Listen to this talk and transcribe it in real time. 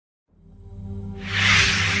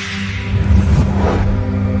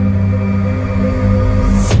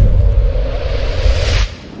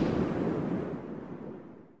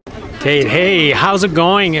Kate, hey, how's it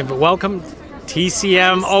going? And welcome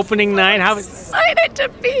TCM opening night. How excited to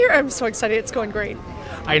be here. I'm so excited. It's going great.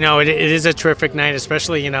 I know it is a terrific night,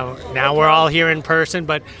 especially, now we're all here in person,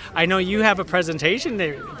 but I know you have a presentation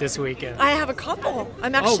there this weekend. I have a couple.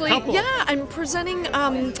 I'm actually, I'm presenting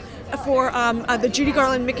for the Judy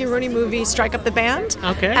Garland, Mickey Rooney movie, Strike Up the Band.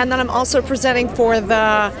 Okay. And then I'm also presenting for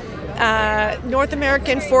the North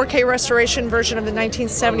American 4K restoration version of the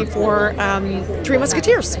 1974 Three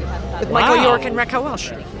Musketeers with Michael York and Raquel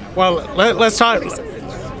Welch. Well, let's talk.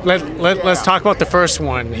 Let's talk about the first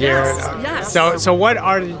one here. Yes. So what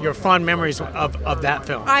are your fond memories of that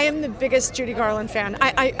film? I am the biggest Judy Garland fan.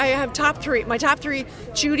 I have top three. My top three: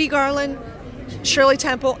 Judy Garland, Shirley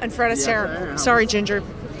Temple, and Fred Astaire. Sorry, Ginger.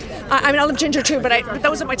 I love Ginger too, but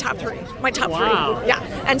those are my top three. My top three. Yeah.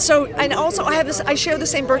 And also I have this. I share the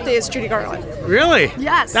same birthday as Judy Garland. Really?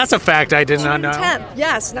 Yes. That's a fact I did not know. 10th.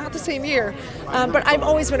 Yes, not the same year, but I've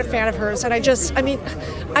always been a fan of hers, and I just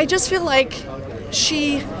feel like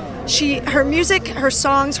her music, her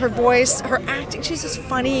songs, her voice, her acting, she's just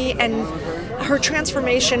funny, and her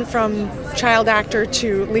transformation from child actor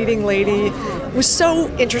to leading lady was so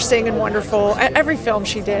interesting and wonderful. Every film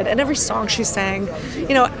she did and every song she sang,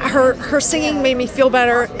 her singing made me feel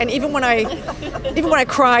better, and even when I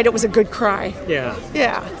cried, it was a good cry. Yeah.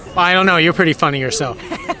 Yeah. Well, I don't know, you're pretty funny yourself.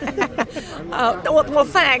 Well,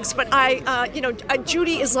 thanks, but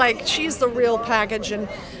Judy is she's the real package, and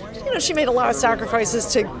she made a lot of sacrifices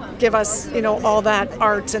to give us, all that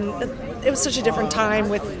art, and it was such a different time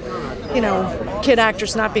with, kid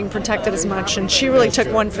actors not being protected as much, and she really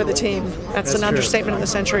took one for the team. That's an understatement of the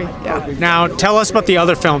century. Yeah. Now, tell us about the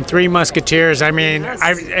other film, Three Musketeers. I mean,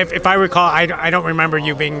 if I recall, I don't remember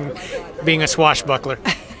you being a swashbuckler.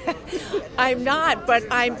 I'm not, but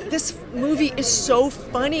this movie is so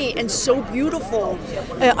funny and so beautiful.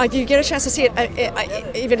 You get a chance to see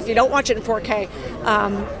it, even if you don't watch it in 4K.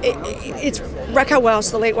 It's Raquel Welch,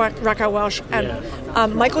 the late Raquel Welch,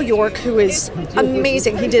 and Michael York, who is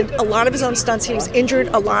amazing. He did a lot of his own stunts. He was injured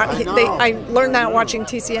a lot. I learned that watching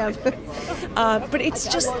TCM. But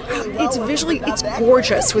it's visually, it's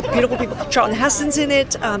gorgeous with beautiful people. Charlton Heston's in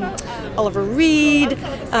it, Oliver Reed,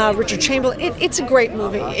 Richard Chamberlain. It's a great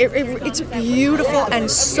movie. It's beautiful and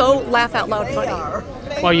so laugh out loud funny.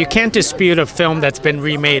 Well, you can't dispute a film that's been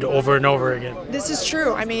remade over and over again. This is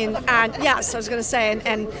true. I mean, yes, I was going to say,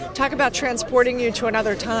 and talk about transporting you to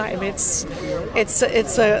another time. It's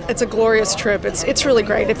a glorious trip. It's really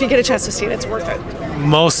great. If you get a chance to see it, it's worth it.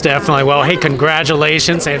 Most definitely. Well, hey,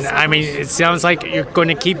 congratulations, and I mean, it sounds like you're going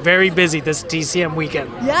to keep very busy this TCM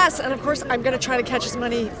weekend. Yes, and of course, I'm going to try to catch as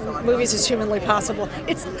many movies as humanly possible.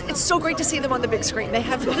 It's so great to see them on the big screen. They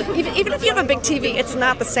have even if you have a big TV, it's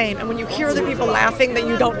not the same. And when you hear other people laughing that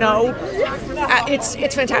you don't know,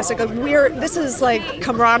 it's fantastic. This is like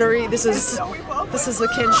camaraderie. This is the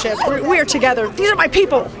kinship. We're together. These are my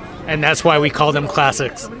people. And that's why we call them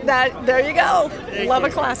classics. There you go. Love a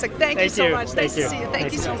classic. Thank you so much. Nice to see you.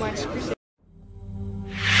 Thank you so much.